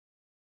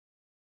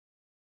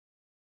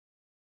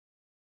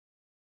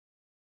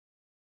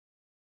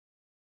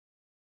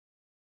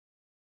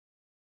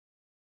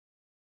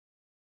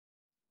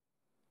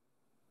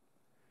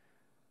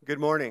Good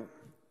morning.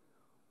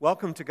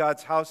 Welcome to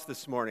God's house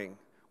this morning.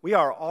 We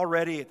are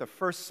already at the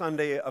first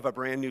Sunday of a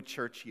brand new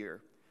church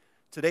year.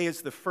 Today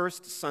is the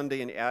first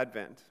Sunday in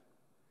Advent.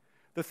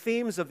 The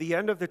themes of the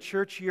end of the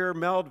church year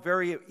meld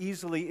very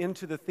easily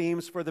into the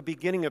themes for the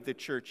beginning of the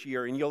church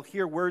year, and you'll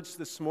hear words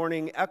this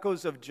morning,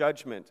 echoes of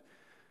judgment,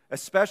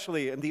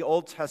 especially in the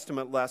Old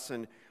Testament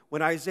lesson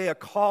when Isaiah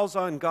calls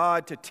on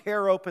God to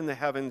tear open the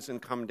heavens and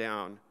come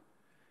down.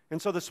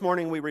 And so this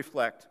morning we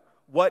reflect,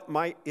 what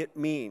might it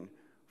mean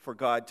for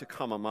God to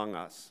come among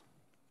us?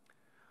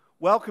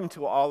 Welcome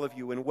to all of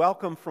you, and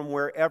welcome from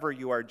wherever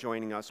you are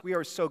joining us. We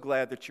are so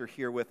glad that you're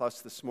here with us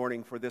this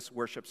morning for this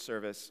worship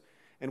service,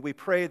 and we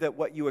pray that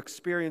what you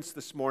experience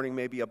this morning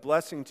may be a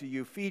blessing to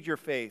you, feed your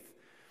faith,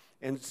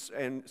 and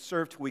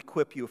serve to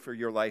equip you for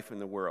your life in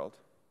the world.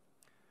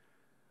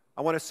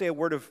 I want to say a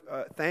word of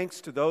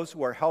thanks to those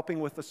who are helping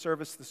with the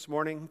service this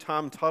morning.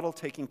 Tom Tuttle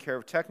taking care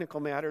of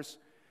technical matters,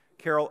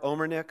 Carol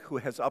Omernick, who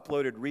has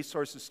uploaded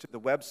resources to the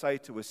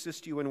website to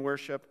assist you in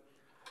worship,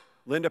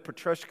 Linda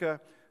Petrushka,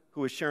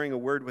 who is sharing a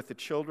word with the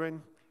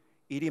children,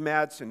 Edie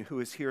Madsen,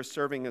 who is here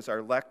serving as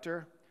our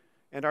lector,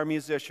 and our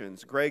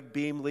musicians, Greg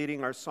Beam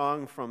leading our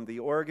song from the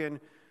organ,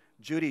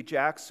 Judy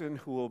Jackson,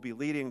 who will be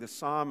leading the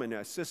psalm and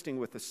assisting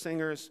with the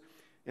singers,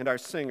 and our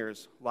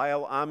singers,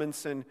 Lyle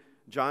Amundsen,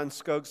 John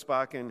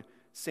Skogsbakken,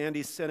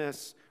 Sandy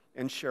Sinnes,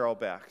 and Cheryl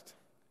Becht.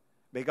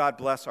 May God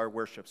bless our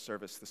worship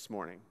service this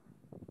morning.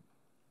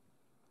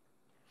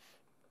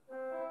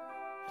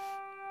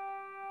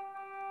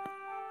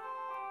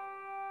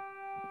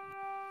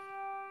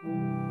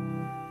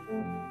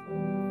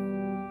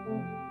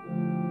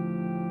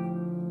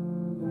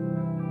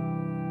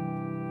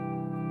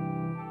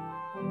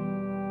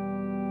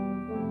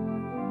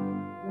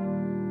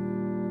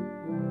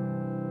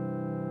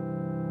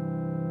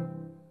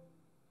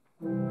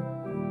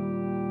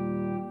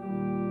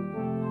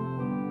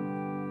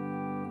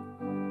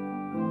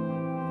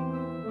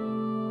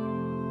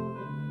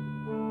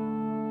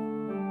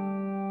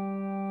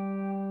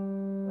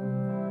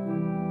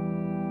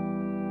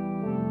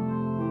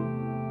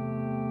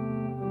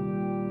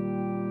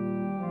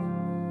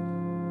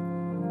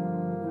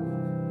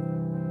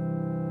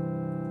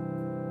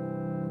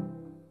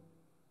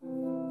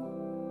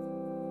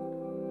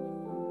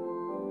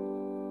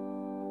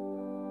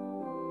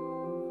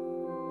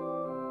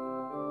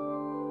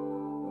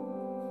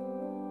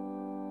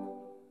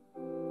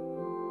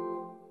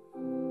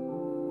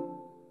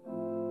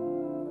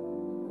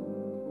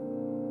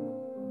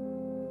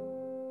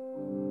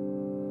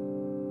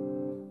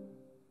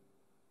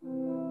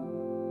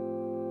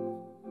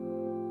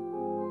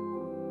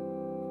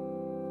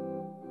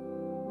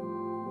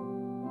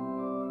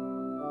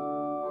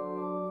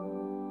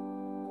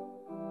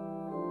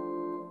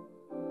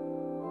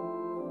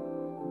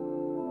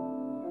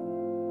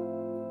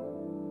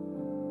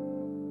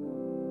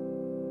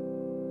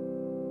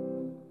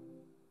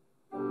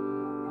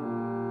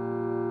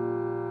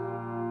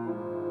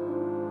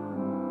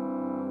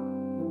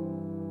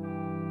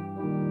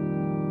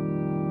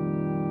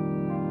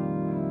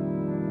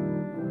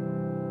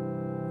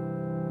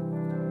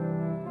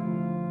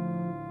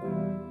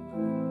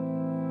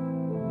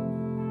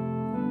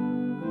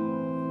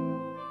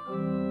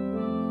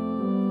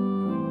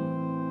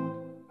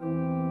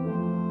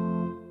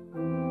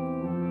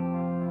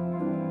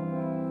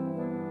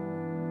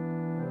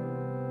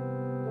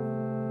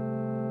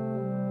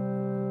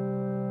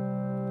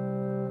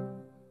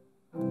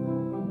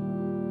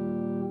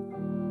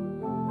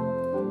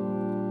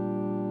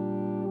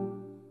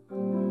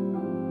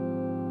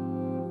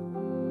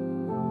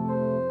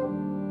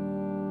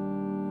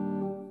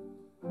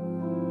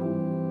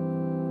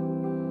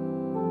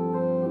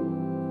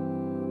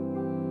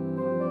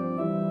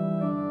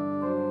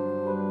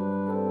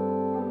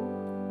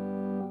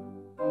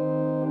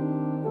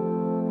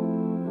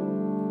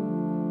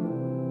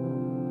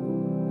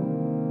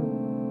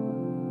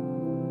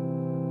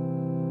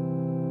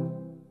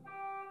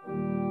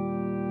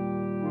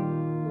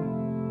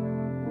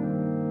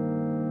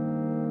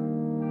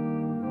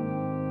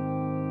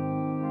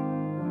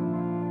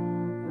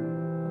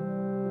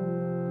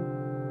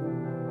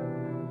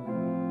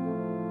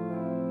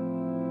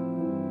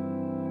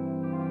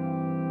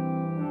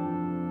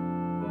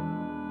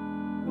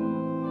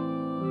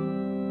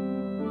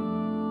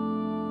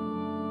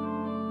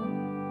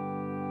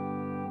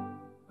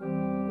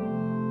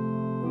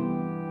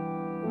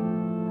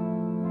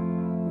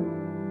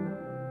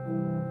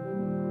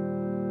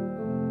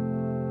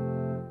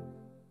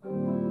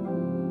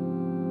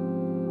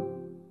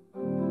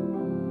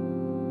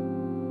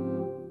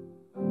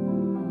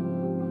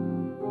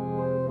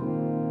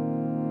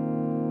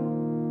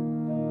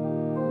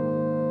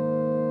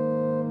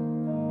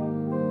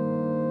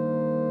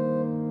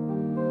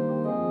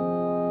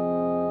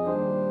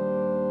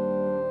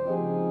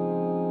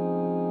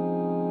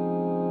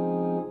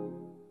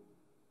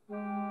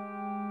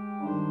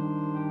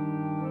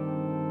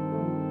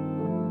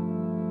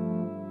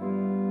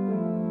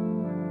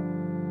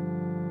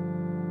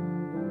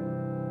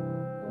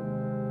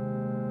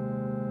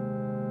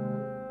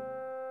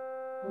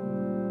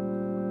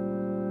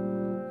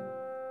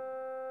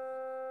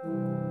 Our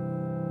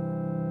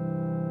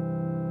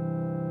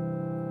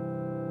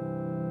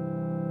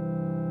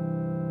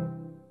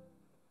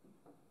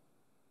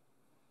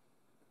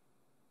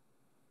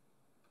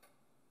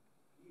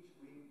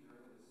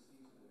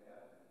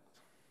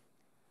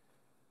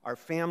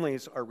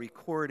families are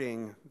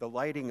recording the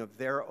lighting of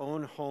their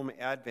own home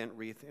Advent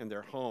wreath in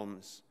their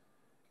homes,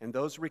 and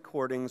those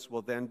recordings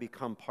will then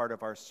become part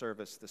of our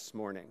service this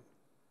morning.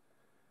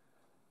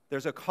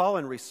 There's a call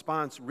and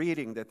response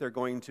reading that they're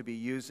going to be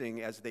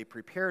using as they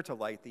prepare to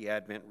light the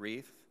Advent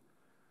wreath,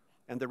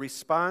 and the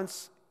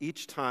response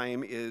each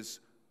time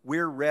is,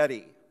 "We're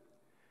ready."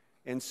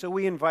 And so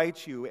we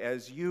invite you,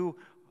 as you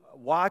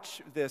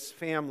watch this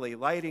family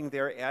lighting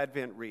their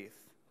Advent wreath,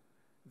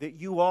 that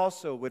you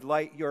also would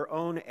light your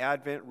own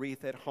Advent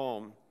wreath at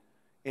home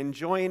and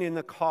join in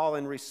the call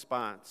and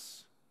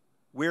response.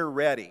 We're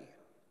ready.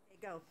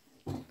 Go.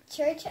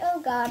 Church, oh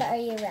God, are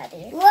you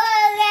ready?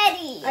 We're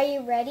ready. Are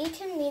you ready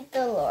to meet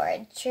the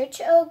Lord?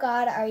 Church, oh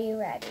God, are you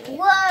ready?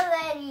 We're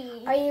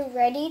ready. Are you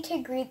ready to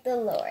greet the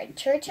Lord?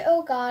 Church,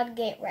 oh God,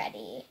 get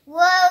ready.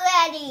 We're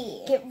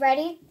ready. Get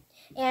ready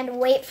and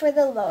wait for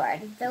the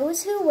Lord.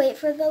 Those who wait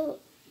for the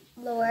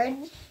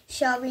Lord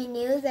shall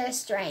renew their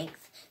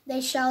strength. They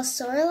shall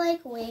soar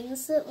like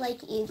wings,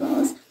 like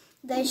eagles.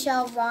 They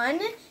shall run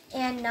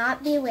and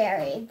not be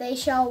weary. They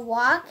shall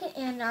walk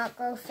and not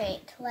grow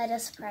faint. Let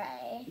us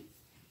pray.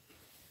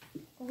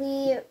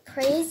 We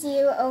praise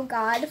you, O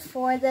God,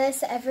 for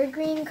this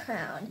evergreen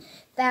crown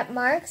that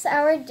marks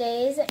our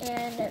days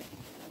and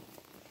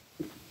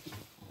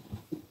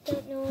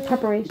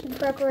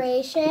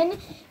preparation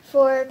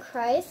for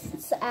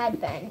Christ's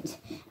advent.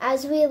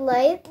 As we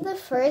light the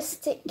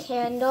first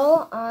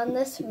candle on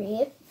this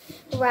wreath,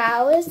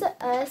 rouse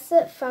us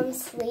from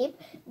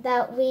sleep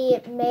that we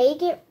may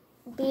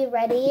be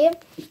ready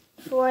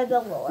for the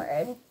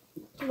Lord.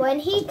 When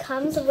he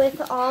comes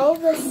with all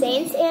the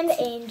saints and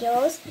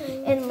angels,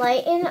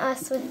 enlighten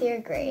us with your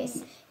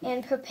grace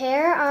and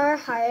prepare our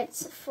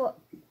hearts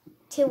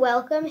to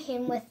welcome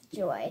him with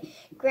joy.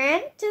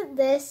 Grant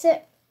this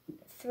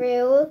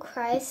through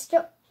Christ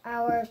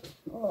our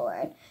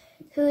Lord,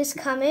 whose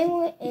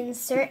coming is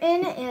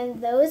certain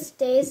and those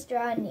days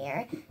draw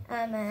near.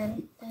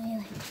 Amen.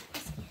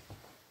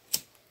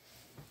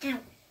 Ow.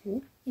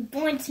 You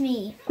burnt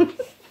me.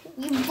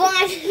 You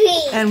burnt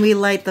me. And we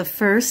light the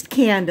first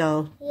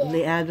candle of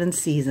the Advent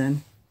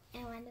season. I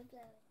want to blow.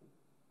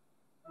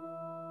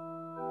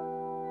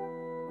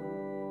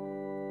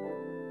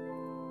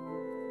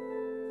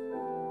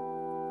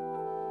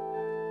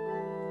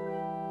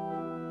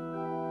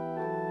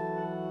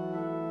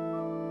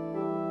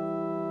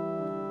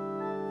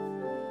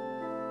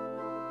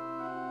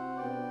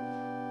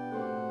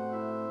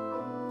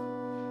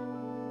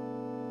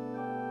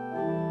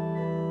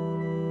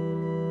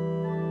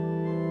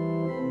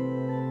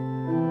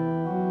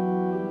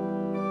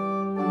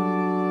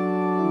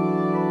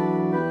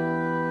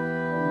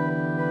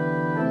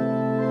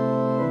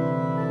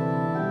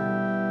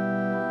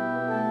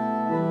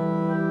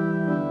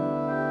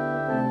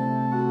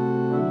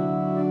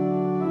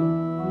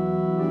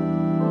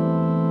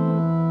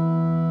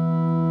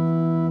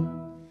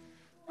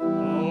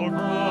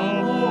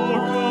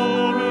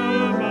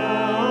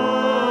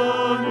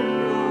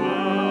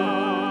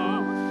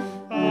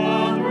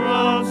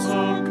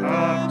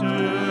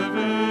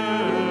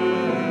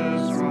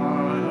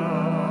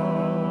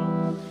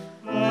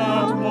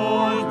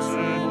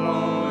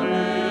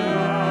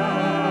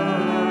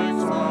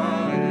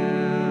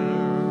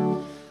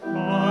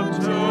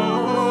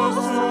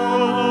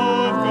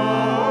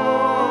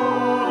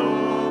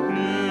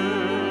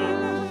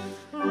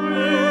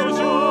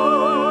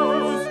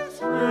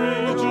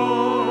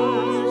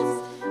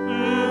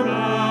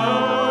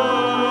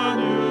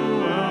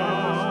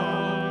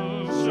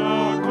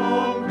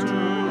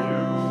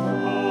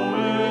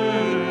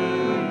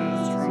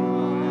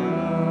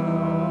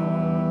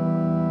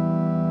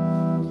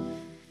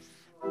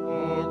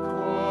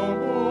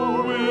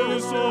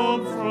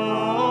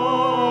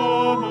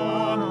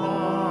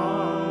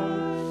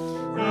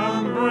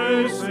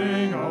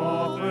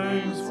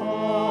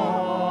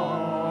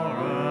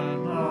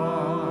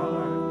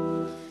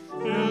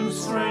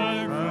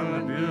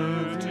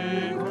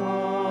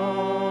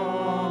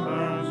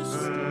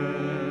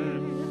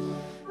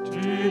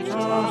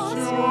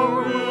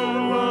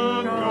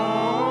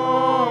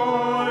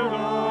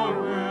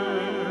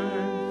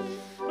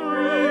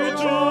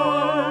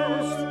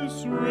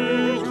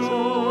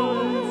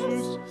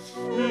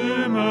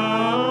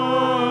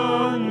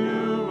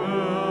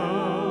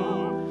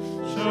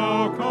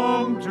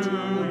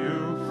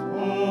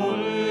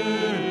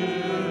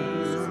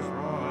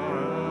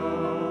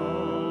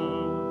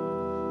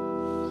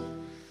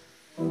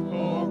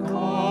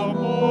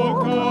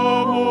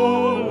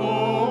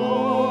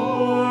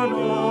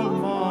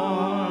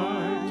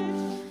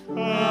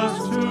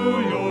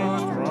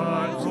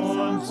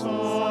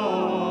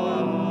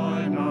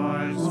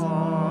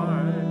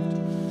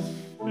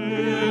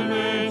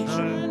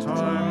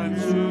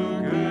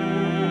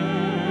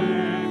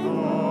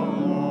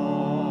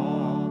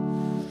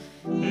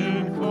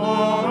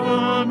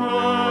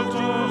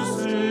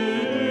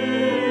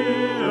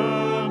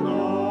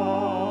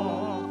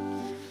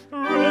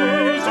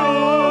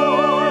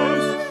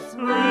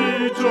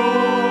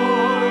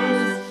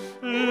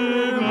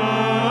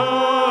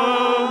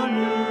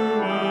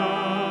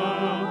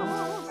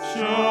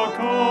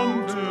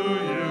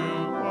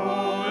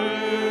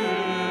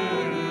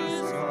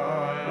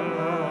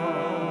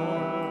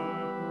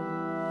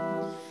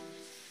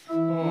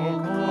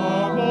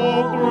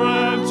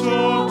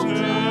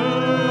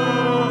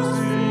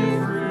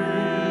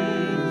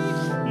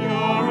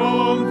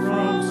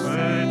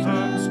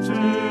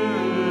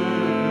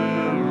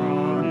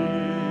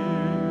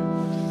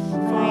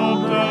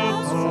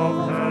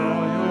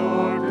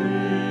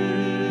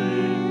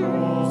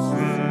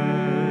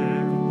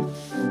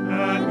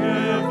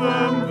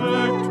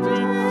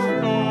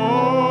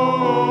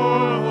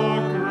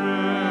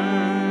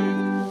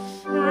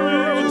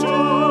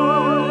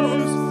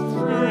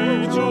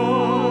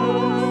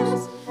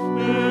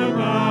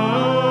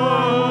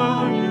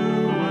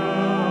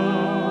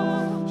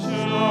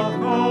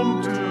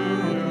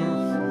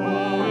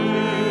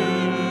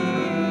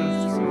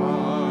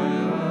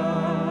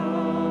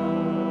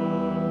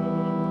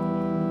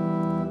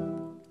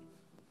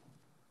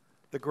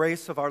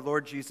 grace of our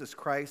Lord Jesus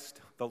Christ,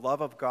 the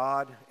love of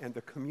God, and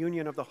the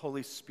communion of the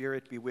Holy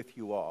Spirit be with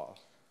you all.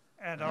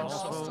 And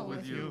also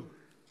with you.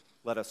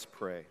 Let us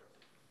pray.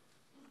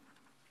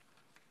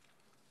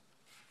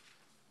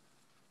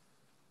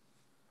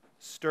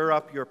 Stir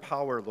up your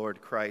power,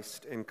 Lord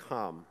Christ, and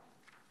come.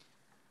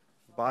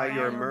 By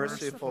your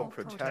merciful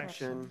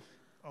protection,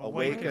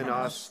 awaken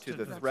us to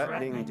the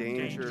threatening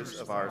dangers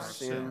of our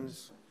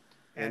sins,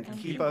 and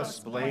keep us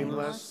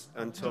blameless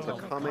until the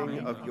coming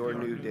of your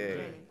new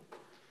day.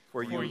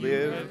 For you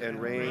live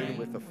and reign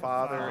with the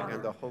Father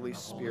and the Holy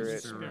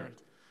Spirit,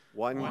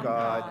 one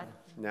God,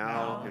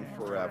 now and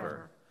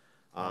forever.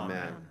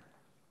 Amen.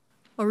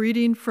 A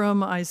reading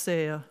from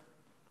Isaiah.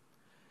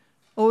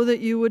 Oh, that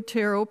you would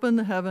tear open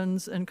the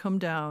heavens and come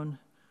down,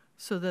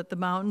 so that the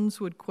mountains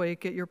would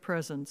quake at your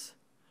presence.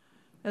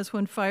 As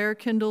when fire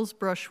kindles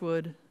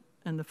brushwood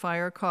and the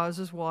fire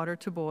causes water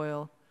to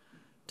boil,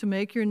 to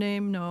make your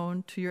name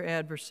known to your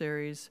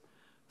adversaries,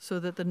 so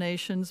that the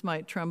nations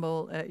might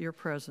tremble at your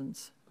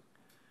presence.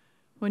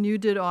 When you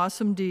did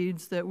awesome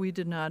deeds that we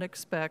did not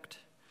expect,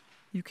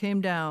 you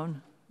came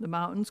down, the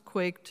mountains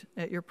quaked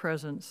at your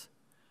presence.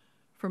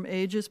 From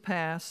ages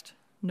past,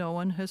 no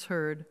one has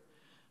heard,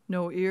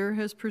 no ear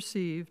has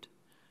perceived,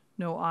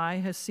 no eye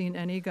has seen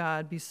any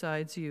God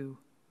besides you,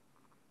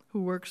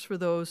 who works for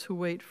those who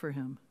wait for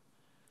him.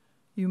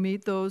 You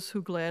meet those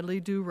who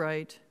gladly do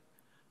right,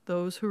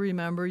 those who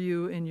remember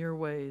you in your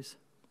ways.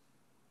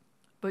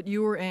 But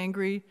you were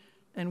angry,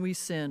 and we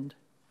sinned.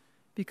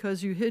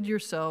 Because you hid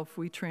yourself,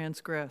 we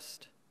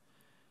transgressed.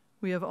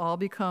 We have all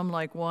become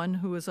like one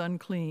who is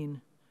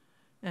unclean,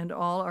 and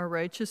all our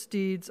righteous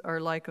deeds are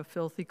like a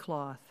filthy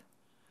cloth.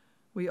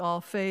 We all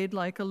fade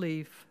like a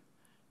leaf,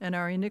 and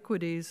our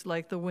iniquities,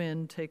 like the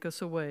wind, take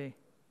us away.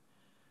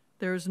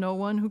 There is no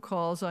one who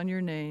calls on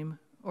your name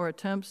or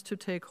attempts to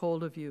take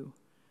hold of you.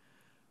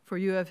 For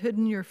you have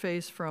hidden your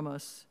face from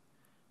us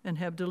and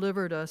have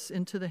delivered us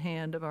into the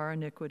hand of our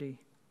iniquity.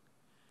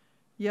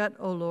 Yet,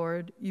 O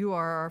Lord, you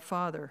are our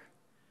Father.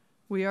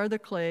 We are the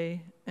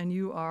clay, and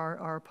you are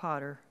our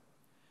potter.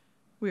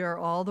 We are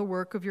all the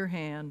work of your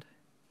hand.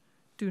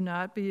 Do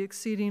not be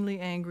exceedingly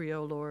angry,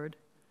 O Lord,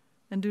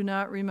 and do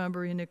not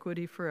remember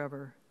iniquity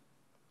forever.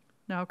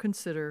 Now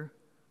consider,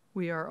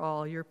 we are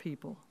all your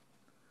people.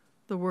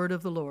 The word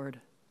of the Lord.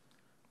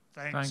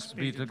 Thanks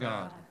be to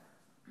God.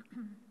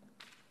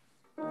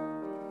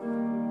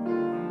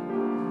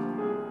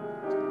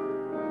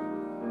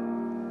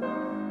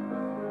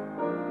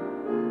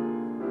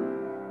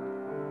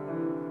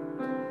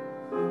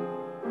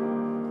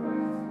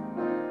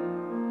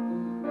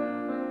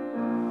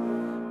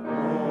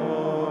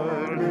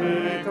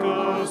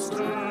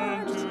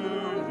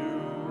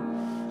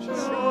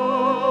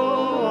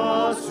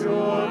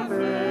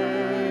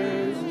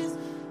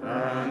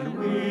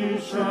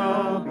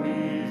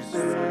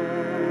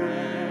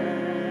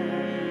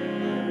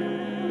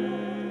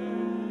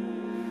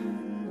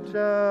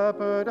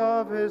 Shepherd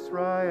of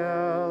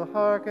Israel,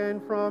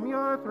 hearken from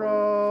your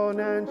throne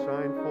and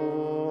shine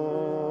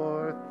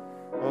forth.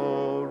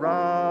 O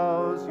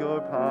rouse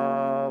your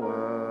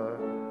power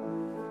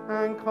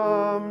and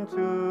come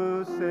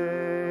to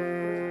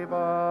save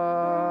us.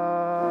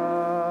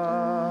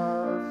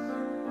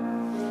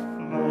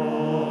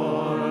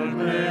 Lord,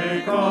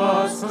 make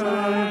us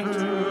turn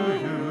to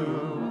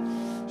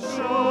you.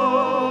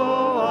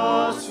 Show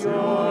us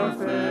your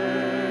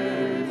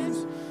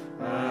face,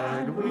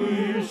 and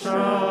we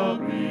shall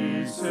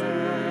be saved.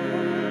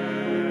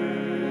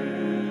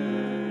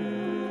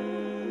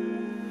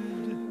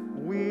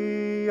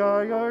 We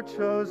are your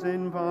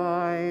chosen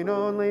vine,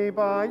 only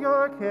by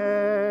your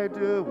care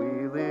do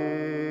we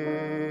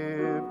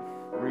live.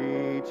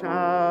 Reach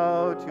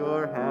out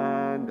your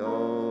hand, O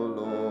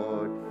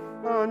Lord,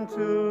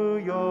 unto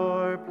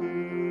your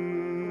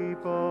people.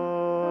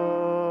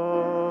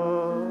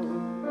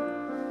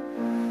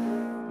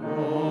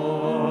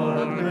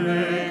 Lord,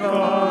 make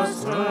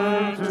us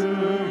turn to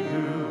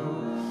you.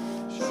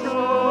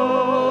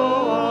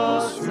 Show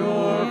us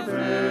your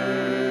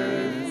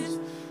face,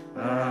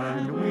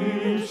 and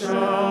we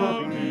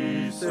shall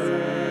be saved.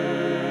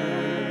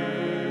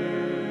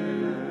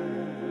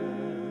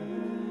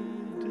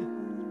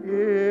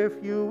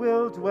 If you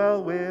will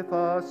dwell with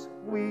us,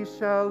 we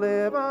shall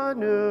live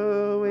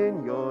anew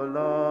in your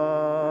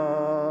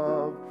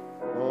love.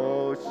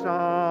 Oh,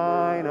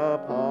 shine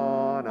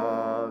upon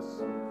us,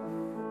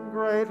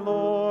 great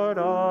Lord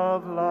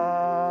of life.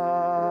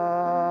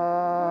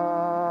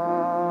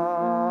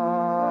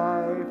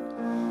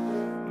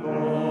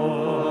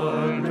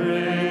 Lord,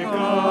 make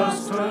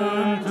us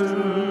turn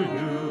to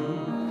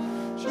you.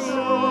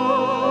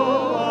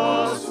 Show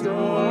us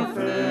your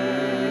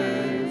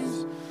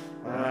face,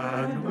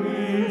 and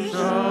we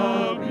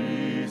shall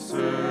be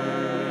saved.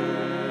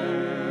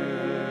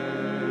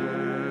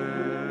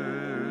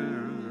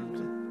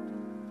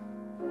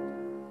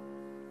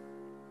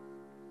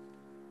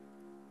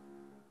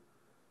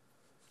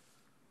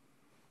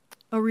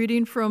 A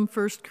reading from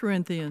 1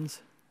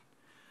 Corinthians.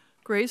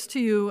 Grace to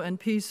you and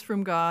peace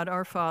from God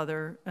our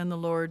Father and the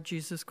Lord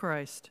Jesus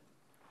Christ.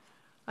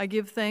 I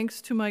give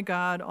thanks to my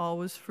God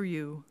always for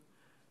you,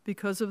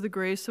 because of the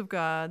grace of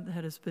God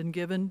that has been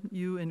given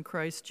you in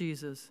Christ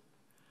Jesus.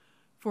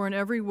 For in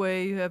every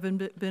way you have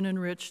been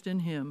enriched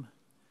in him,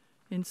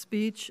 in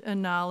speech and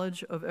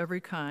knowledge of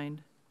every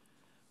kind,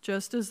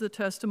 just as the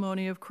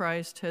testimony of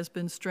Christ has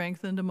been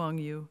strengthened among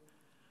you,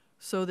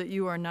 so that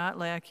you are not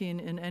lacking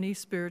in any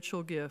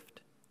spiritual gift,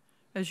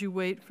 as you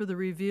wait for the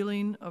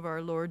revealing of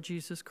our Lord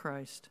Jesus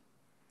Christ.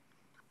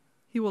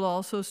 He will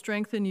also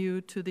strengthen you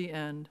to the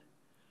end,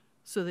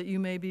 so that you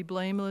may be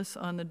blameless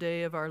on the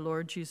day of our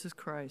Lord Jesus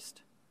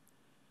Christ.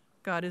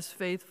 God is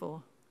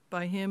faithful.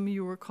 By him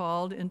you were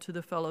called into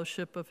the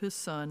fellowship of his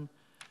Son,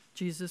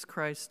 Jesus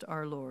Christ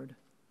our Lord.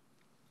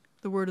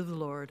 The word of the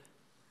Lord.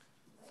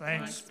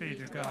 Thanks be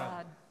to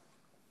God.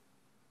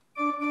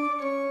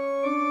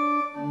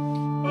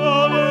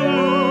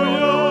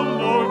 Hallelujah,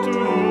 Lord, to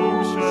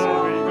whom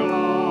shall we go?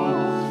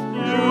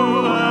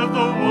 You have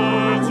the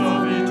words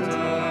of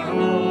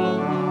eternal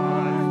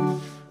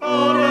life.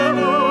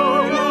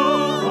 Hallelujah,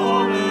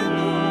 hallelujah.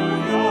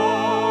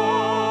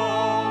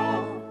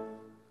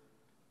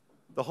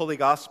 The Holy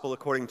Gospel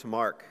according to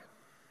Mark.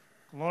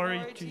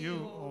 Glory to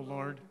you, O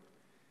Lord.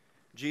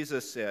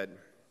 Jesus said,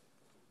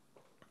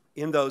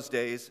 "In those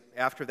days,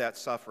 after that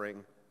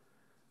suffering,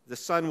 the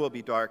sun will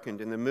be darkened,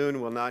 and the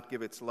moon will not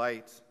give its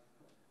light,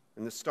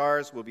 and the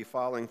stars will be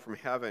falling from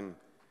heaven,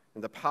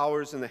 and the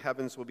powers in the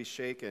heavens will be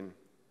shaken.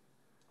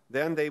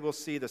 Then they will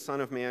see the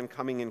Son of Man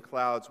coming in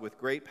clouds with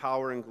great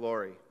power and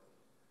glory.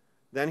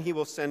 Then he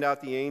will send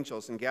out the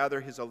angels and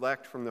gather his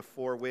elect from the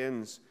four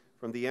winds,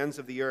 from the ends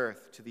of the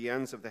earth to the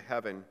ends of the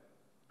heaven.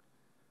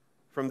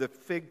 From the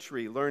fig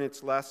tree learn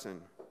its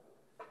lesson.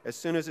 As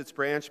soon as its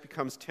branch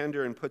becomes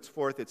tender and puts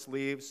forth its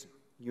leaves,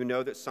 you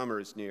know that summer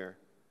is near.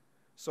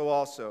 So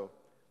also,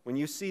 when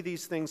you see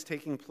these things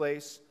taking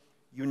place,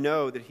 you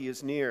know that he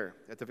is near,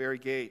 at the very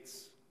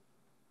gates.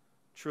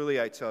 Truly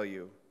I tell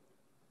you,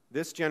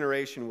 this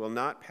generation will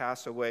not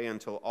pass away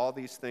until all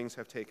these things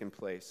have taken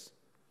place.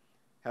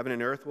 Heaven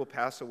and earth will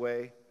pass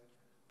away,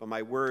 but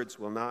my words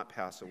will not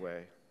pass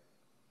away.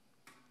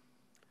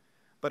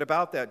 But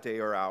about that day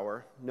or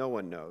hour, no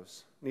one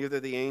knows, neither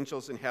the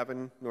angels in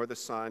heaven nor the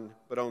Son,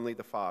 but only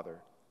the Father.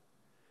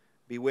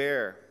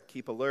 Beware,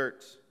 keep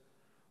alert,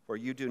 for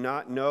you do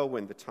not know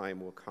when the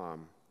time will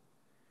come.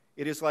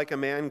 It is like a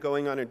man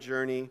going on a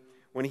journey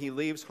when he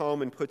leaves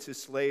home and puts his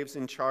slaves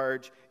in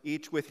charge,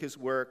 each with his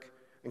work,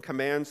 and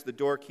commands the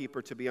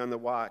doorkeeper to be on the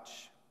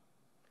watch.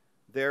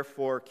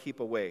 Therefore, keep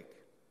awake,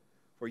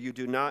 for you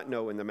do not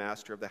know when the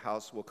master of the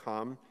house will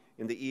come,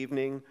 in the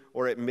evening,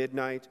 or at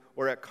midnight,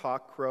 or at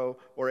cockcrow,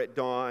 or at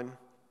dawn,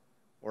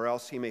 or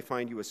else he may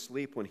find you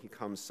asleep when he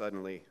comes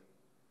suddenly.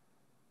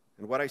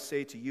 And what I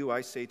say to you,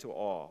 I say to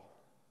all,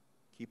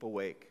 keep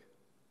awake."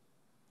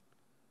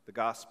 The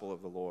Gospel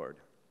of the Lord.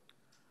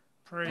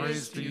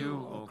 Praise to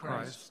you, O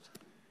Christ.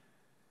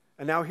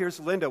 And now here's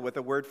Linda with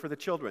a word for the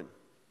children.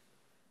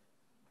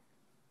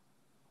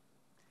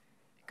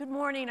 Good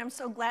morning. I'm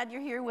so glad you're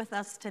here with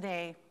us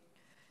today.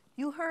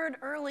 You heard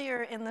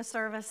earlier in the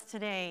service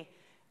today,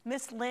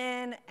 Miss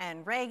Lynn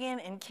and Reagan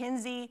and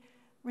Kinsey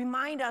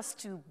remind us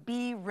to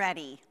be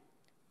ready.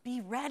 Be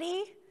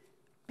ready,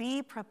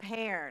 be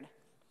prepared.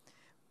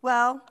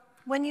 Well,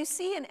 when you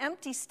see an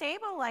empty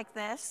stable like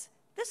this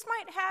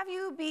might have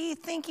you be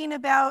thinking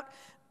about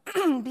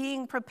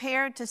being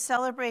prepared to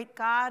celebrate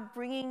God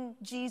bringing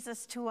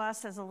Jesus to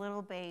us as a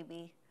little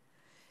baby.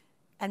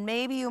 And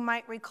maybe you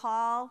might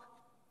recall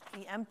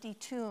the empty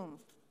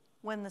tomb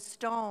when the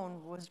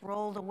stone was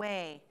rolled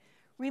away,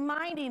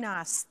 reminding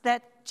us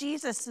that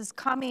Jesus is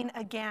coming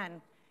again,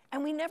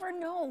 and we never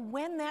know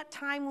when that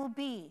time will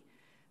be.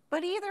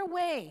 But either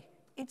way,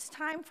 it's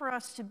time for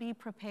us to be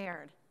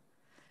prepared.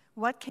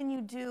 What can you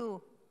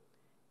do?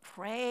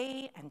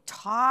 Pray and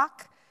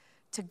talk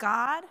to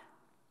God.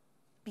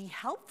 Be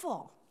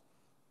helpful.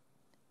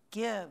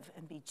 Give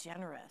and be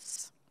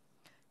generous.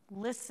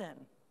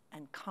 Listen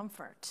and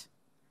comfort.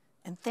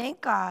 And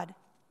thank God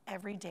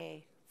every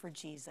day for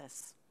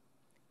Jesus.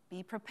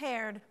 Be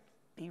prepared.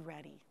 Be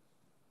ready.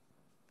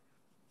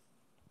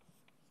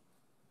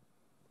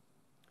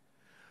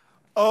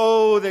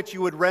 Oh, that you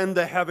would rend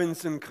the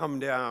heavens and come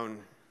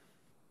down.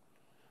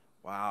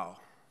 Wow.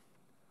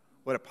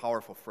 What a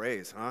powerful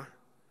phrase, huh?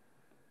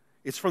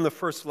 It's from the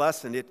first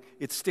lesson.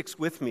 It sticks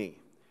with me.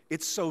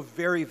 It's so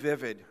very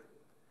vivid.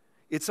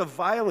 It's a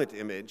violent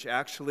image,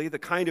 actually, the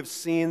kind of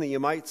scene that you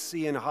might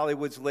see in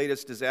Hollywood's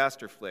latest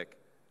disaster flick.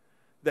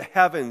 The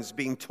heavens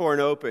being torn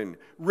open,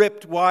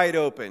 ripped wide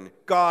open,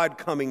 God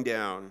coming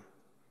down.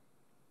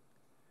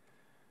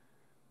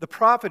 The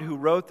prophet who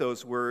wrote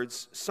those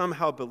words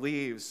somehow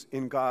believes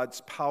in God's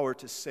power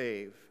to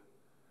save,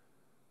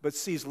 but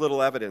sees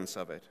little evidence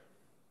of it.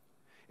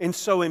 And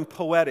so in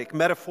poetic,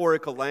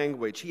 metaphorical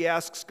language, he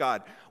asks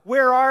God,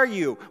 "Where are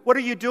you? What are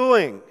you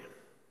doing?"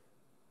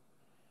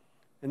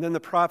 And then the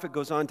prophet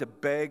goes on to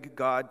beg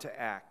God to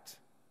act.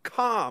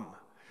 Come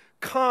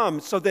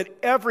so that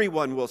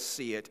everyone will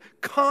see it.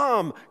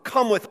 Come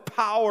with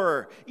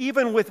power,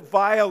 even with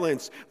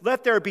violence.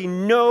 Let there be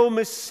no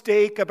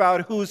mistake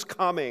about who's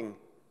coming.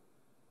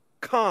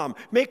 Come,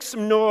 make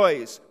some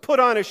noise, put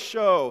on a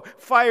show,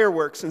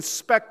 fireworks and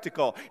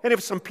spectacle. And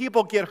if some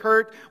people get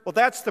hurt, well,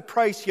 that's the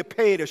price you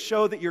pay to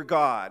show that you're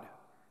God.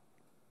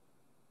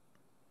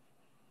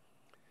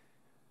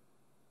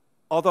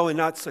 Although in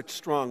not such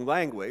strong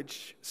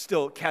language,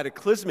 still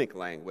cataclysmic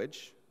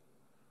language,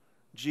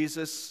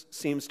 Jesus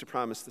seems to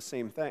promise the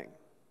same thing.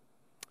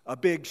 A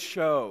big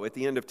show at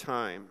the end of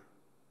time.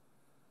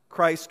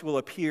 Christ will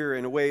appear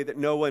in a way that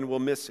no one will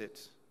miss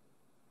it.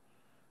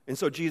 And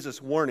so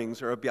Jesus'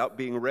 warnings are about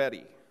being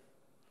ready.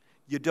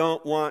 You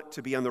don't want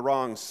to be on the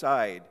wrong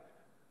side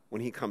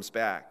when he comes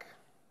back.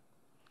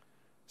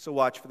 So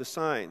watch for the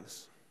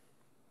signs.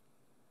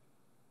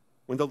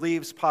 When the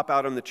leaves pop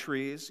out on the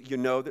trees, you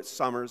know that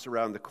summer's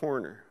around the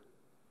corner.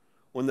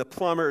 When the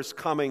plumber's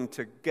coming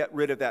to get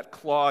rid of that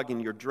clog in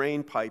your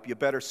drain pipe, you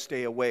better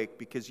stay awake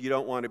because you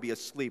don't want to be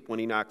asleep when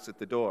he knocks at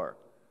the door.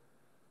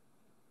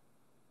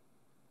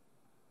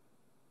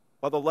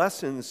 While the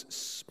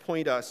lessons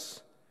point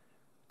us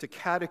to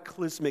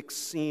cataclysmic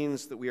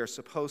scenes that we are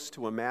supposed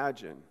to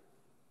imagine,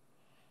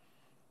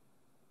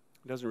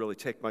 it doesn't really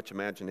take much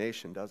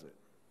imagination, does it?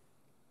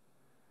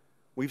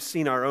 We've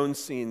seen our own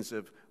scenes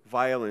of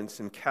violence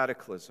and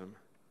cataclysm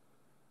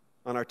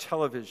on our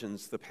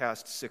televisions the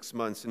past 6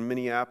 months in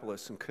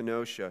Minneapolis and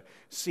Kenosha,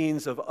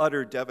 scenes of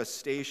utter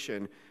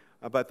devastation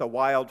about the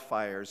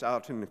wildfires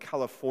out in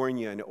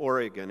California and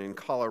Oregon and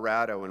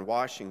Colorado and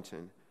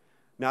Washington,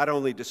 not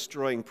only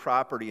destroying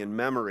property and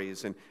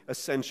memories and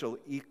essential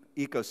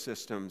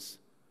ecosystems,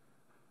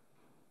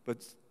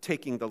 but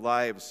taking the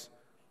lives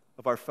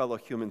of our fellow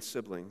human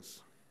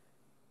siblings.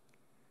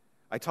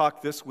 I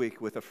talked this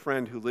week with a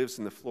friend who lives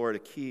in the Florida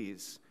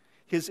Keys.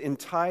 His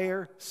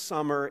entire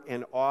summer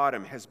and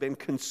autumn has been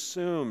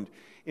consumed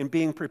in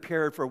being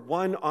prepared for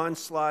one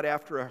onslaught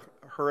after a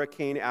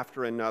hurricane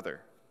after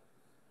another.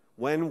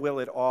 When will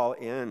it all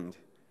end?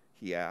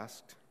 He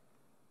asked.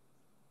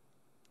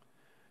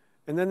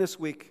 And then this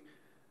week,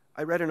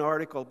 I read an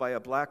article by a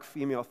black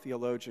female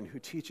theologian who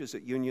teaches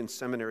at Union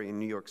Seminary in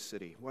New York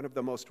City, one of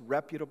the most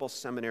reputable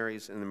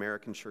seminaries in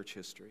American church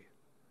history.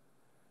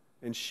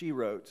 And she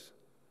wrote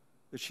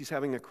that she's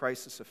having a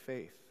crisis of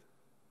faith.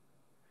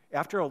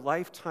 After a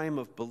lifetime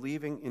of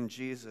believing in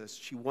Jesus,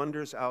 she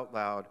wonders out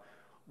loud,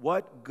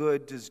 what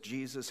good does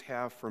Jesus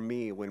have for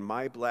me when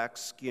my black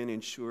skin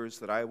ensures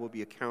that I will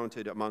be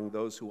accounted among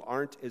those who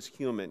aren't as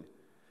human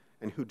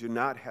and who do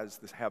not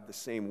have the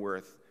same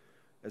worth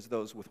as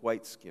those with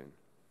white skin?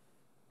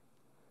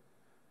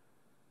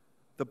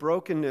 The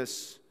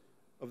brokenness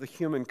of the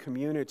human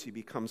community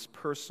becomes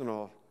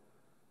personal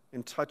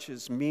and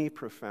touches me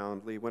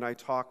profoundly when I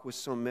talk with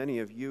so many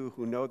of you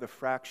who know the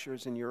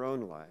fractures in your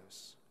own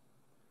lives.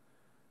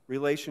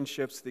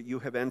 Relationships that you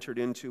have entered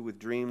into with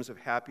dreams of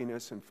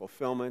happiness and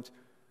fulfillment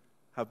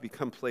have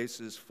become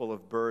places full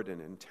of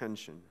burden and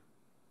tension.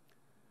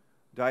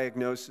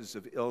 Diagnosis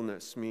of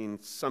illness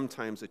means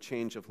sometimes a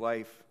change of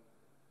life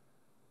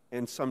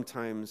and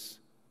sometimes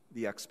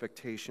the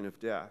expectation of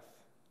death.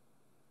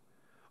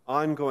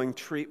 Ongoing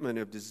treatment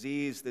of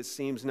disease that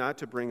seems not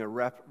to bring a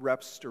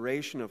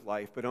restoration of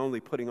life, but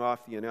only putting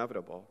off the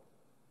inevitable.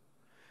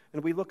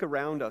 And we look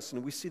around us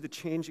and we see the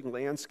changing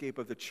landscape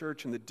of the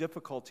church and the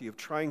difficulty of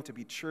trying to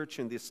be church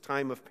in this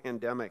time of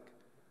pandemic.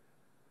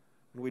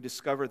 And we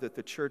discover that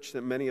the church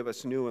that many of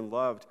us knew and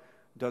loved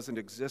doesn't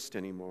exist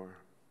anymore.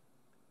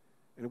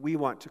 And we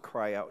want to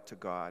cry out to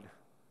God,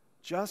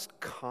 just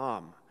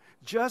come.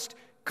 Just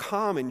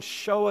come and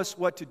show us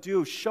what to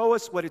do. Show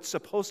us what it's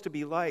supposed to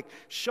be like.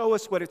 Show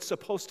us what it's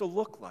supposed to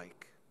look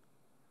like.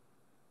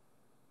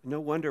 No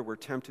wonder we're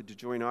tempted to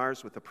join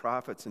ours with the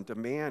prophets and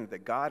demand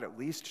that God at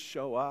least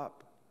show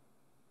up.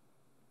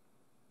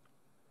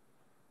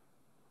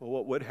 Well,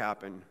 what would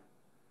happen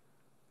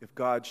if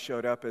God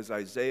showed up as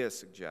Isaiah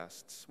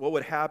suggests? What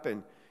would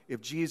happen if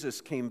Jesus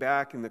came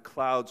back in the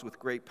clouds with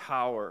great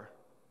power?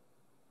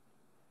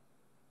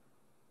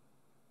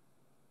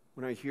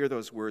 When I hear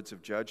those words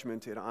of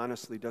judgment, it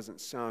honestly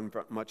doesn't sound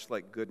much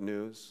like good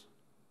news,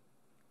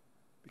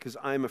 because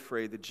I'm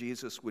afraid that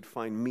Jesus would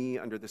find me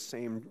under the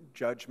same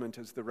judgment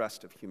as the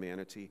rest of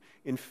humanity,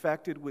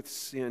 infected with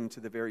sin to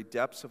the very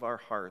depths of our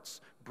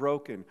hearts,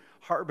 broken,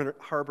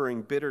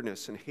 harboring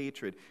bitterness and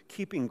hatred,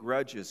 keeping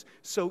grudges,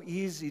 so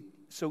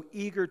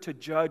eager to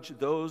judge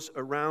those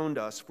around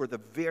us for the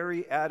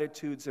very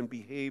attitudes and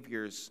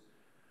behaviors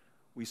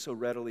we so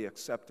readily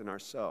accept in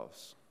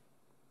ourselves.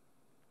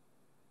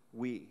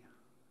 We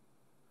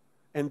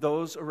and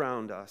those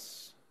around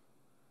us,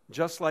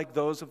 just like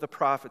those of the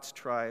prophet's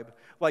tribe,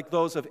 like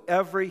those of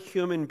every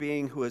human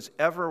being who has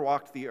ever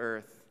walked the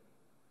earth,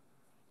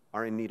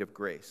 are in need of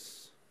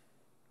grace.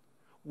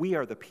 We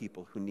are the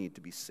people who need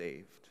to be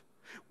saved.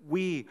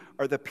 We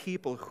are the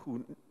people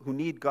who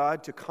need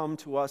God to come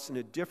to us in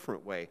a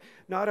different way,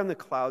 not on the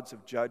clouds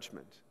of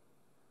judgment,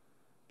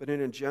 but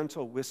in a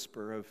gentle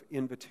whisper of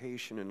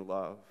invitation and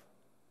love.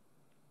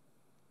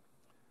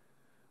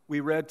 We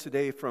read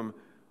today from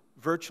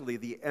virtually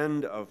the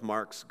end of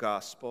Mark's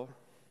gospel.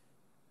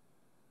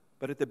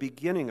 But at the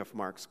beginning of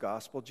Mark's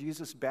gospel,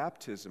 Jesus'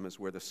 baptism is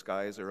where the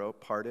skies are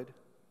parted.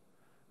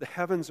 The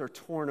heavens are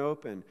torn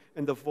open,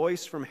 and the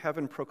voice from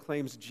heaven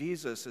proclaims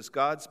Jesus as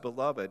God's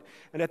beloved.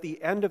 And at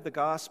the end of the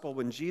gospel,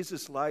 when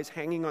Jesus dies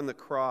hanging on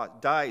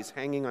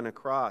a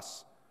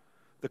cross,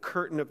 the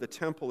curtain of the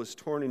temple is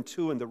torn in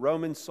two, and the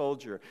Roman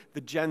soldier,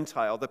 the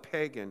Gentile, the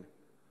pagan,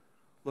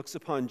 looks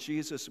upon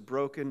Jesus'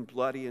 broken,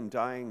 bloody, and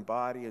dying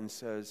body and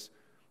says,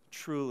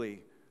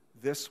 "Truly,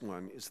 this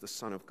one is the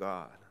Son of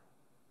God."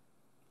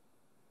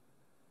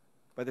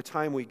 By the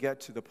time we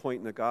get to the point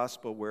in the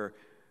gospel where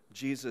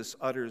Jesus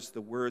utters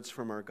the words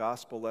from our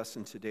gospel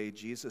lesson today,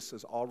 Jesus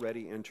has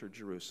already entered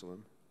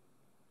Jerusalem.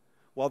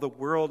 While the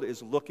world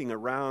is looking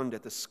around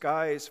at the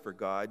skies for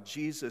God,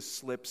 Jesus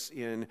slips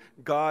in,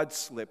 God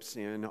slips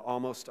in,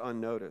 almost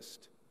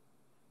unnoticed.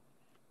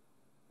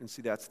 And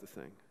see, that's the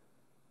thing.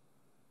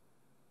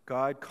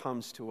 God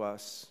comes to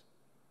us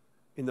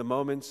in the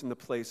moments and the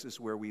places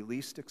where we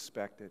least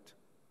expect it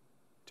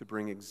to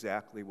bring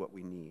exactly what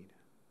we need.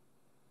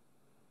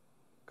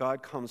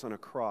 God comes on a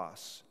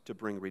cross to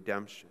bring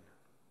redemption.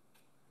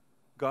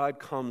 God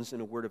comes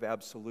in a word of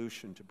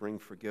absolution to bring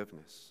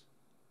forgiveness.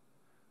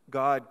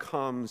 God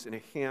comes in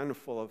a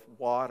handful of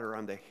water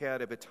on the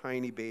head of a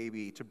tiny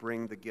baby to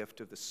bring the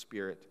gift of the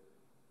Spirit.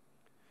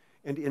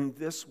 And in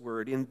this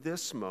word, in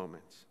this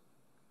moment,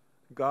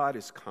 God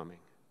is coming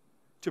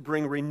to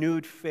bring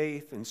renewed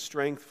faith and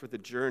strength for the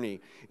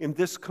journey. In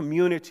this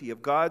community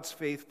of God's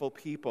faithful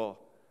people,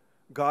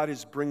 God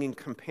is bringing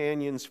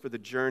companions for the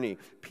journey,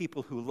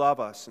 people who love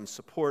us and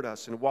support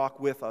us and walk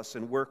with us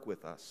and work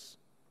with us.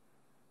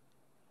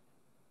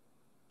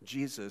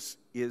 Jesus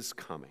is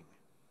coming.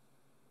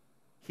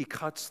 He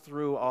cuts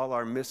through all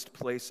our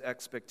misplaced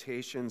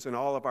expectations and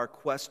all of our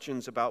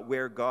questions about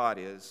where God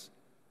is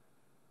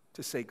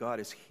to say, God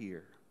is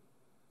here.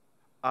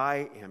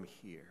 I am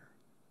here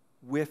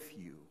with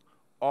you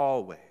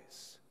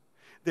always.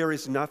 There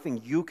is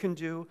nothing you can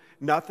do,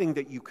 nothing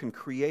that you can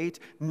create,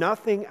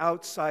 nothing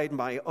outside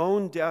my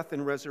own death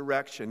and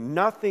resurrection,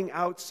 nothing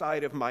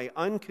outside of my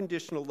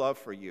unconditional love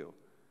for you.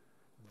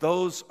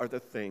 Those are the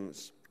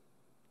things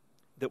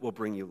that will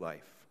bring you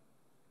life.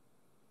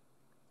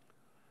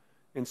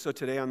 And so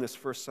today on this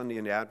first Sunday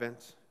in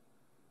Advent,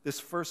 this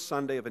first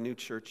Sunday of a new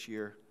church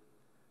year,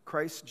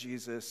 Christ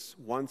Jesus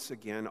once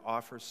again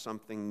offers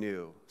something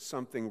new,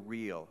 something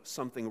real,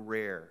 something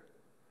rare.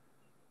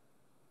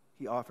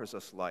 He offers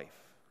us life.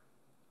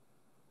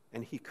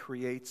 And he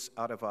creates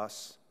out of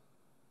us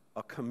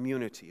a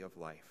community of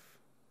life.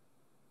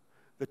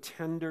 The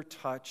tender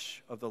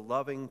touch of the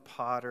loving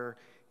potter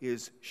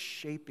is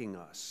shaping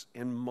us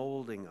and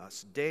molding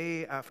us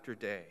day after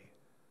day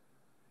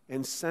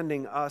and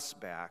sending us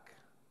back,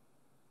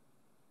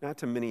 not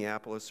to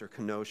Minneapolis or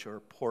Kenosha or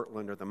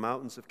Portland or the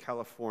mountains of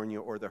California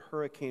or the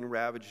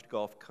hurricane-ravaged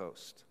Gulf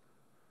Coast,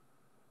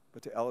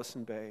 but to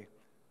Ellison Bay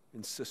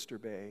and Sister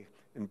Bay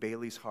and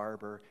Bailey's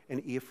Harbor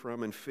and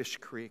Ephraim and Fish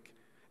Creek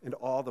and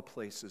all the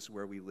places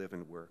where we live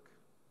and work.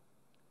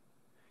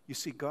 You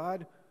see,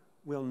 God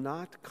will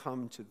not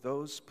come to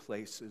those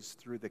places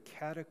through the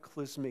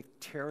cataclysmic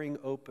tearing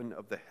open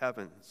of the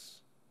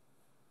heavens.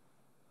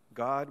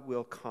 God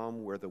will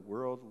come where the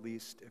world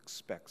least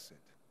expects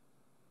it.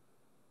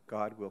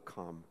 God will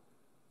come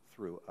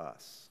through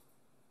us.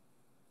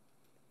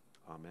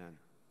 Amen.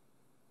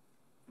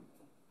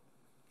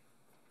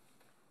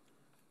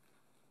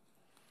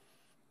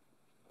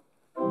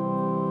 Wake,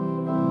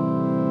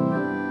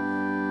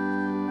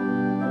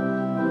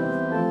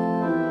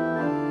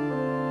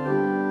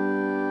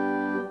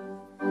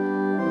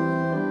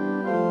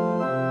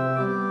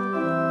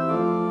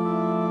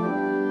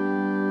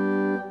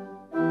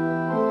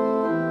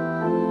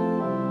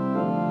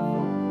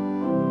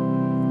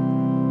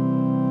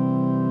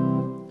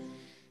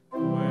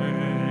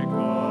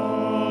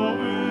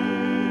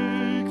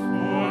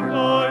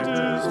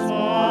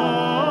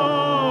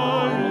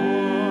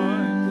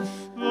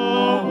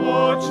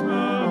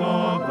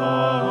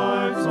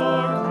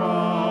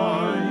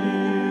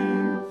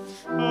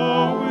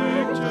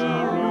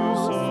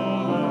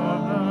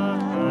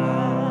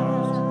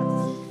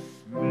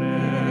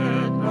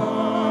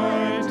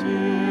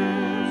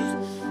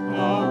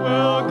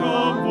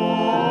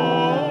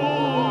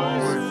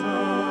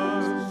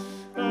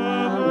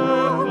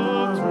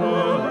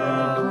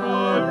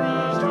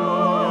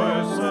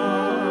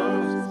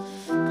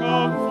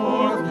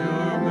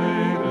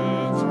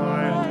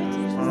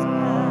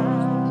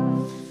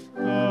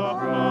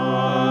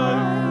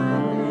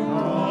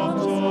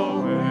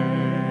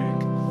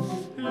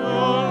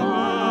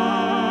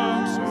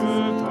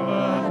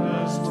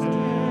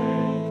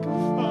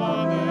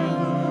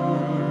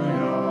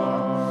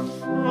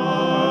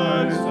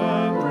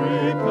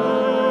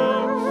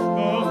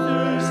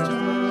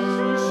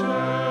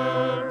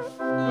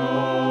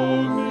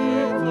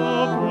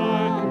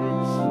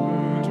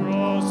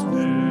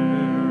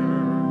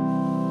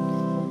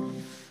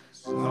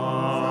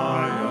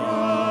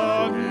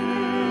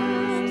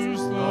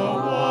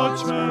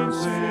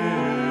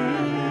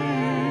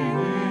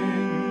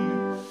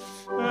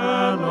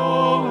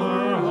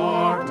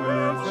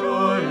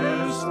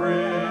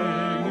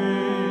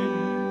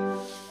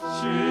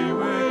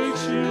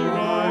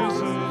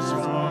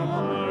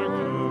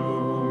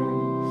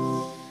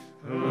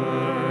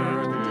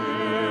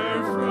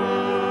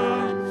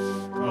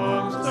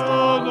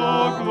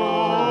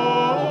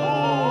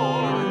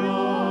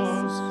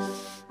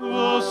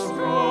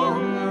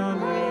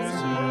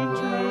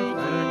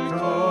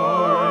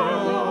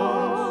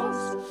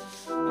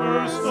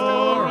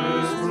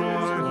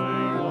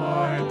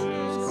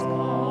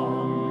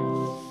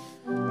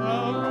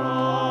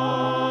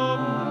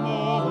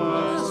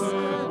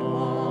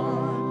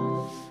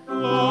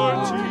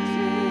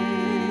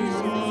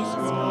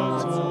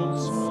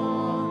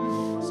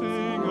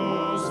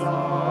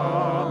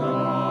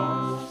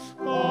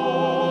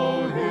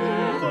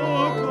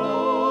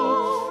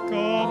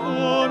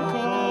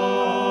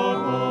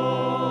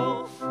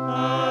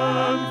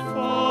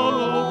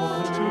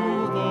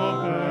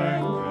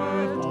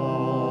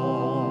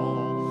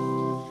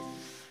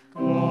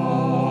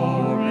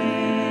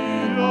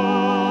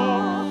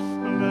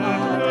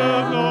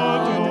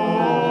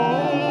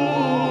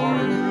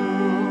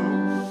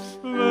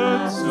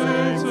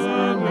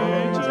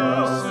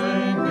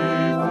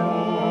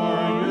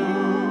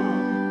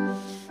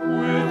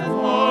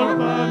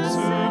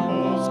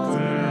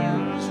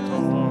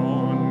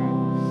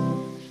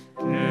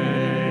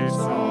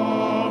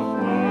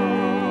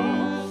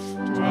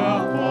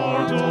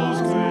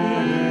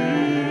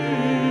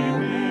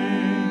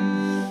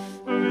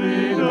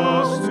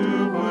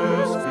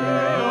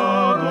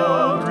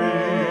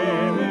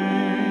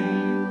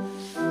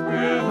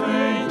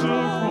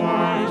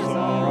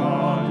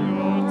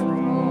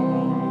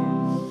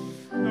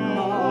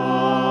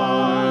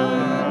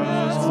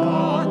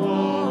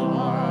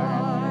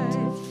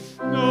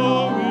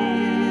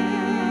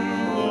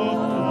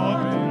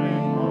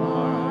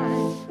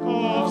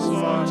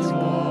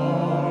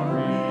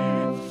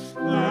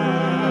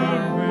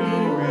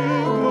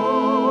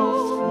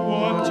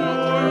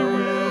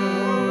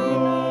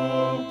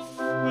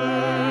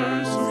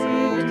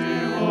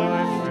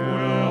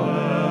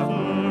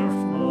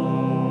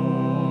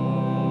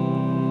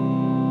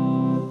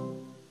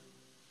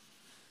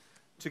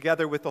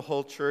 Together with the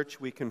whole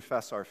church, we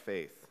confess our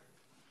faith.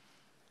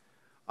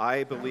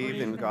 I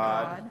believe in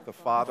God, the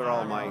Father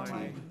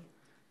Almighty,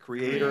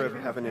 creator of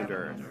heaven and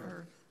earth.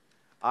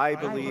 I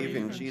believe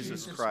in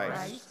Jesus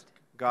Christ,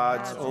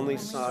 God's only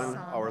Son,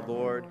 our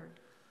Lord,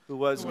 who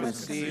was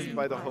conceived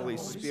by the Holy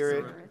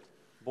Spirit,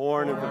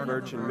 born of the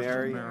Virgin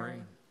Mary,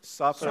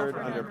 suffered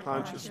under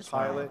Pontius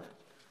Pilate,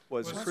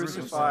 was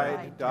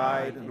crucified,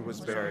 died, and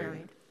was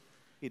buried.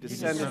 He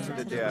descended to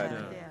the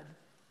dead.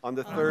 On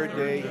the third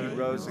day he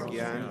rose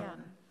again.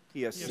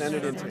 He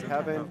ascended into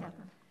heaven.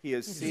 He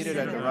is seated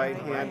at the right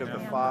hand of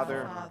the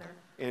Father,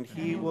 and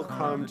he will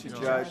come to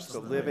judge the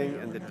living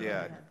and the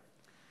dead.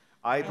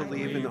 I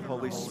believe in the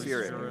Holy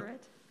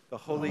Spirit, the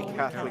Holy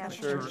Catholic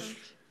Church,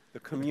 the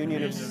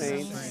communion of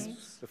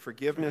saints, the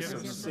forgiveness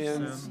of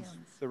sins,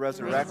 the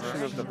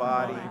resurrection of the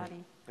body,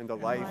 and the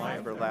life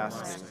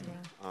everlasting.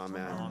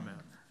 Amen.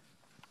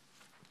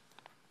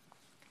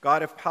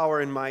 God of power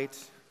and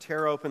might,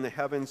 tear open the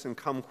heavens and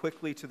come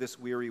quickly to this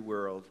weary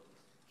world.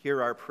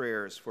 Hear our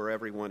prayers for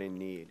everyone in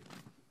need.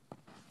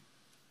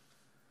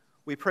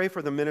 We pray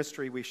for the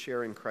ministry we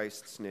share in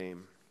Christ's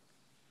name.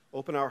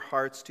 Open our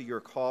hearts to your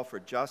call for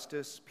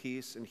justice,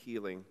 peace, and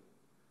healing.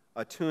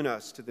 Attune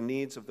us to the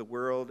needs of the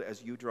world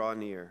as you draw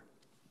near.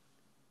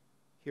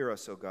 Hear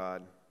us, O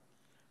God.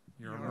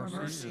 Your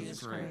mercy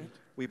is great.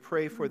 We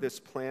pray for this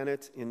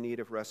planet in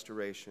need of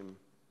restoration,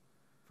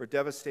 for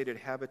devastated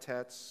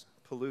habitats,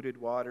 polluted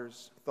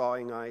waters,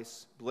 thawing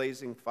ice,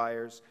 blazing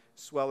fires,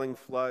 swelling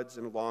floods,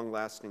 and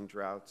long-lasting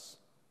droughts.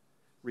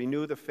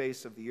 Renew the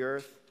face of the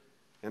earth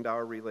and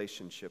our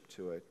relationship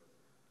to it.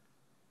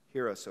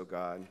 Hear us, O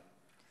God.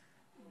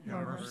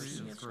 Your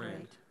mercy is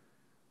great.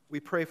 We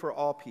pray for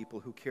all people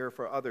who care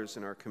for others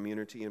in our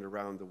community and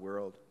around the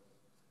world.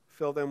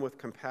 Fill them with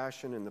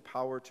compassion and the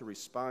power to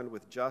respond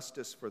with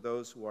justice for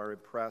those who are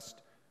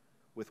oppressed,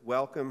 with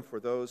welcome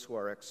for those who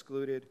are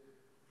excluded,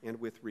 and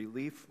with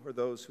relief for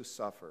those who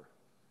suffer.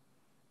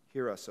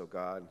 Hear us, O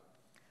God.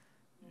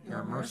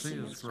 Your mercy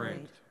is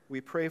great.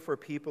 We pray for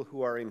people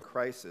who are in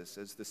crisis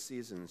as the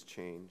seasons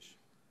change,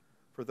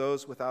 for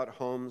those without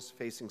homes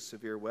facing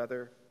severe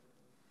weather,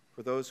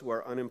 for those who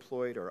are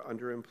unemployed or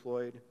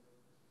underemployed,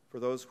 for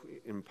those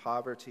in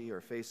poverty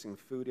or facing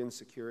food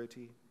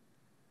insecurity.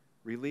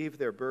 Relieve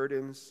their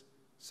burdens,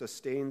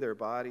 sustain their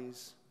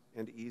bodies,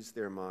 and ease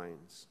their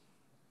minds.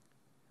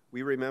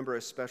 We remember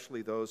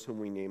especially those whom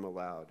we name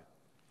aloud.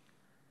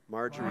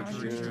 Marjorie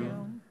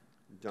June,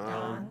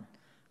 Don,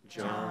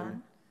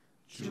 John,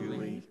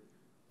 Julie,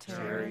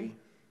 Terry,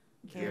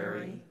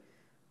 Gary,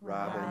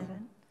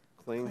 Robin,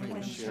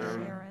 Clinton,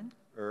 Sharon,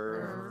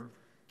 Irv,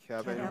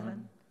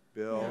 Kevin,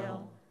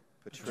 Bill,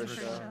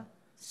 Patricia,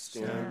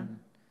 Stan,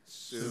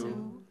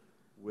 Sue,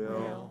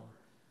 Will,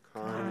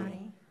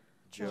 Connie,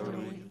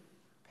 Jody,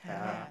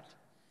 Pat,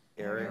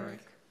 Eric,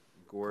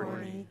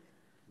 Gordy,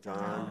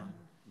 Don,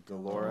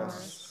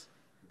 Dolores,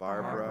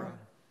 Barbara,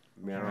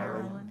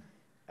 Marilyn,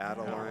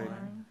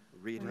 Adeline,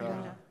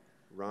 Rita,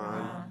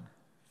 Ron,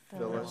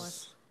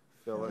 Phyllis,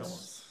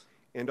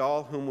 and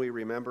all whom we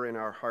remember in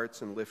our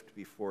hearts and lift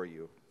before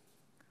you.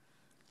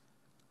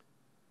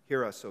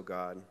 Hear us, O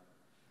God.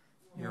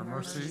 Your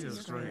mercy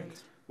is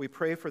great. We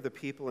pray for the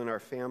people in our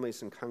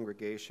families and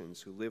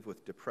congregations who live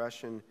with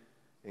depression,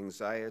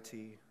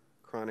 anxiety,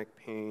 chronic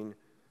pain,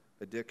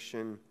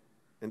 addiction,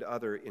 and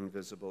other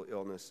invisible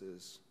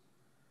illnesses.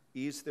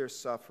 Ease their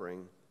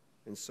suffering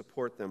and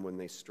support them when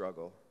they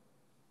struggle.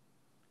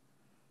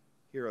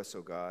 Hear us,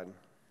 O God.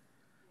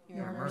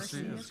 Your mercy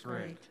is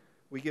great.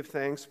 We give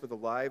thanks for the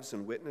lives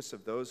and witness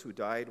of those who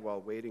died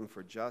while waiting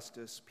for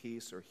justice,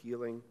 peace, or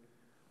healing,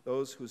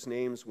 those whose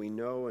names we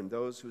know and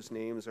those whose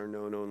names are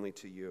known only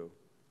to you.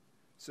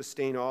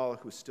 Sustain all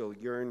who still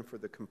yearn for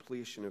the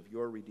completion of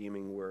your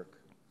redeeming work.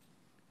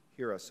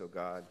 Hear us, O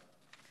God.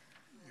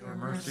 Your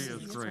mercy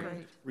is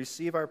great.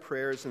 Receive our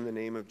prayers in the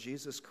name of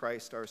Jesus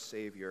Christ, our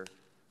Savior,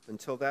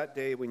 until that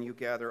day when you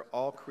gather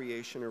all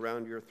creation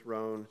around your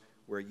throne,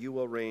 where you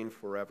will reign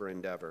forever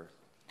and ever.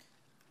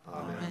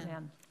 Amen.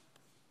 Amen.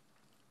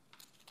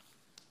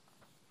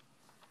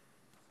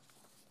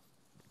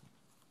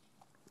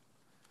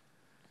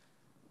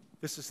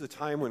 This is the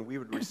time when we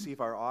would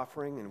receive our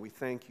offering, and we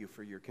thank you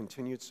for your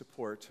continued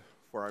support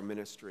for our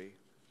ministry.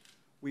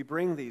 We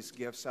bring these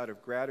gifts out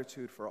of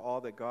gratitude for all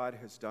that God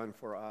has done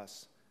for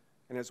us.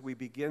 And as we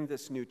begin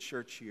this new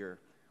church year,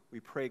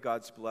 we pray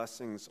God's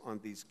blessings on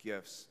these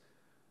gifts,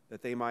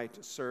 that they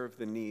might serve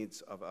the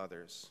needs of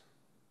others.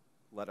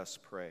 Let us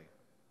pray.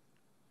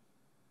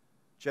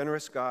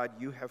 Generous God,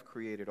 you have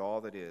created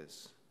all that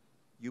is.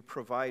 You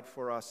provide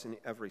for us in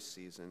every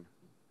season.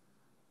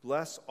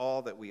 Bless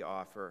all that we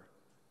offer,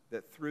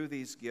 that through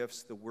these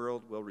gifts the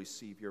world will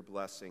receive your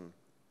blessing.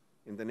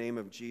 In the name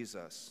of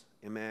Jesus,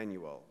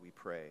 Emmanuel, we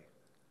pray.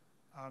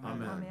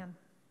 Amen. Amen.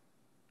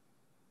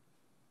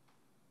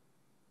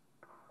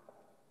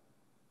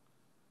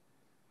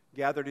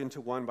 Gathered into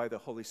one by the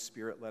Holy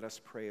Spirit, let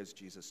us pray as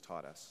Jesus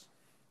taught us.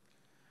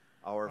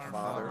 Our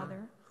Father,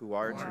 who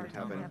art in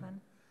heaven,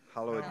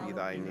 hallowed be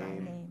thy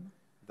name.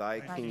 Thy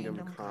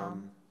kingdom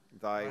come,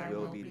 thy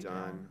will be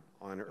done,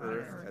 on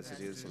earth as it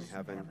is in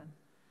heaven.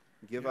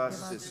 Give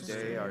us this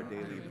day our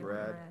daily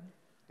bread,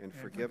 and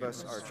forgive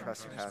us our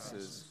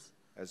trespasses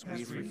as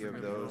we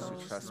forgive those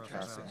who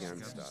trespass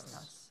against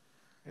us.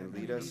 And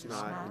lead us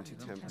not into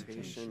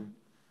temptation,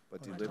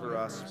 but deliver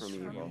us from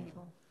evil.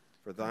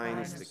 For thine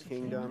is the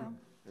kingdom,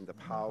 and the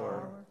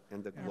power,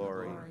 and the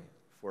glory,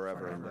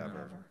 forever and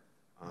ever.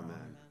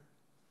 Amen.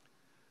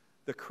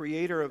 The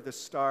Creator of the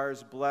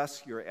stars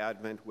bless your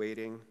Advent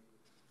waiting.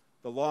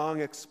 The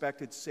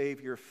long-expected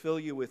Savior fill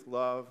you with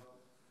love.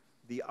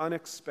 The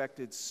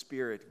unexpected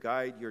Spirit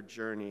guide your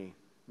journey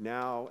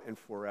now and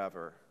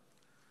forever.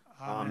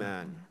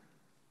 Amen.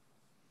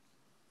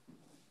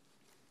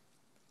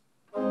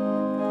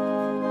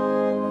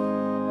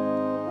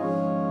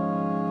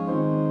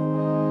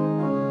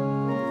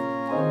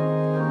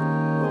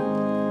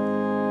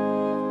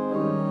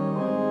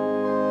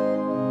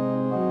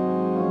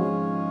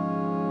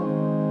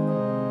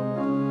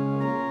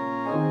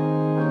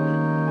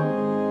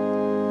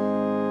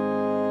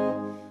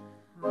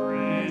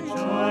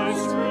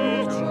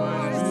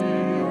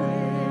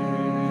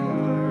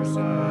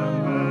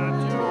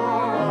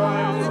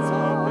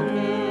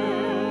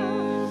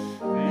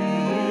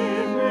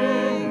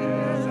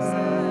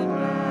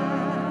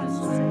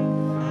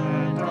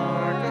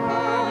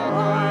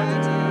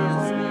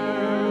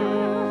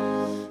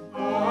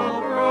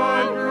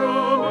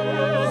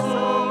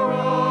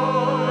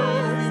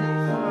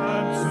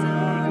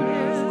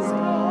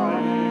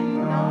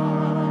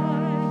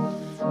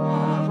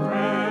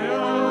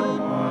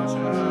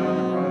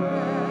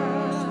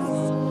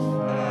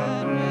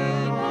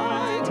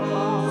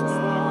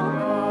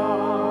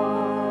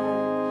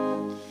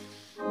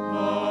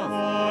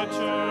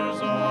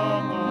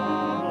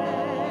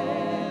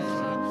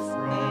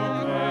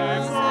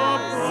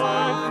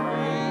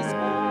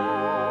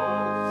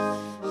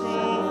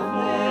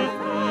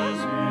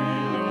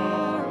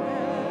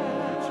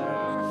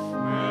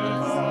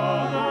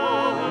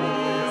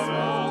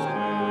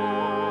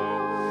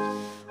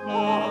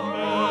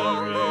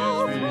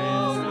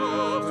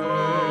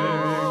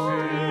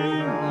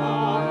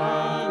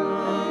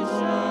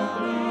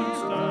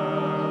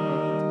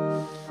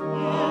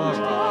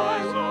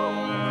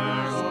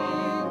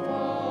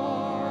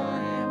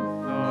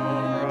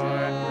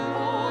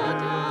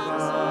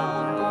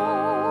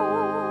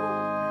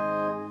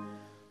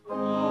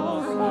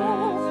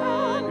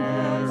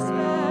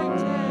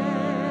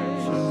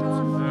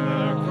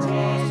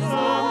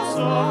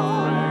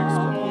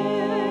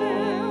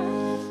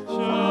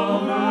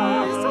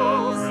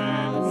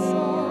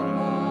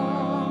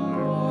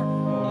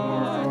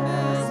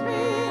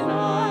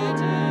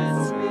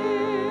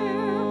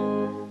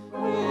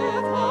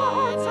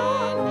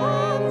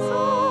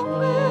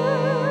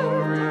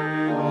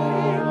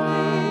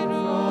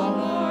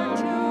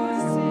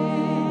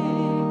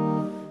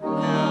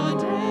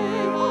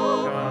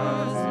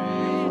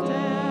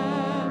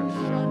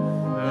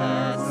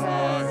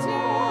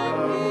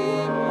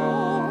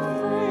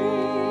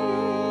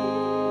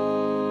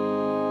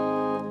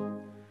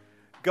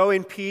 Go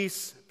in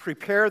peace,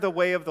 prepare the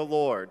way of the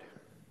Lord.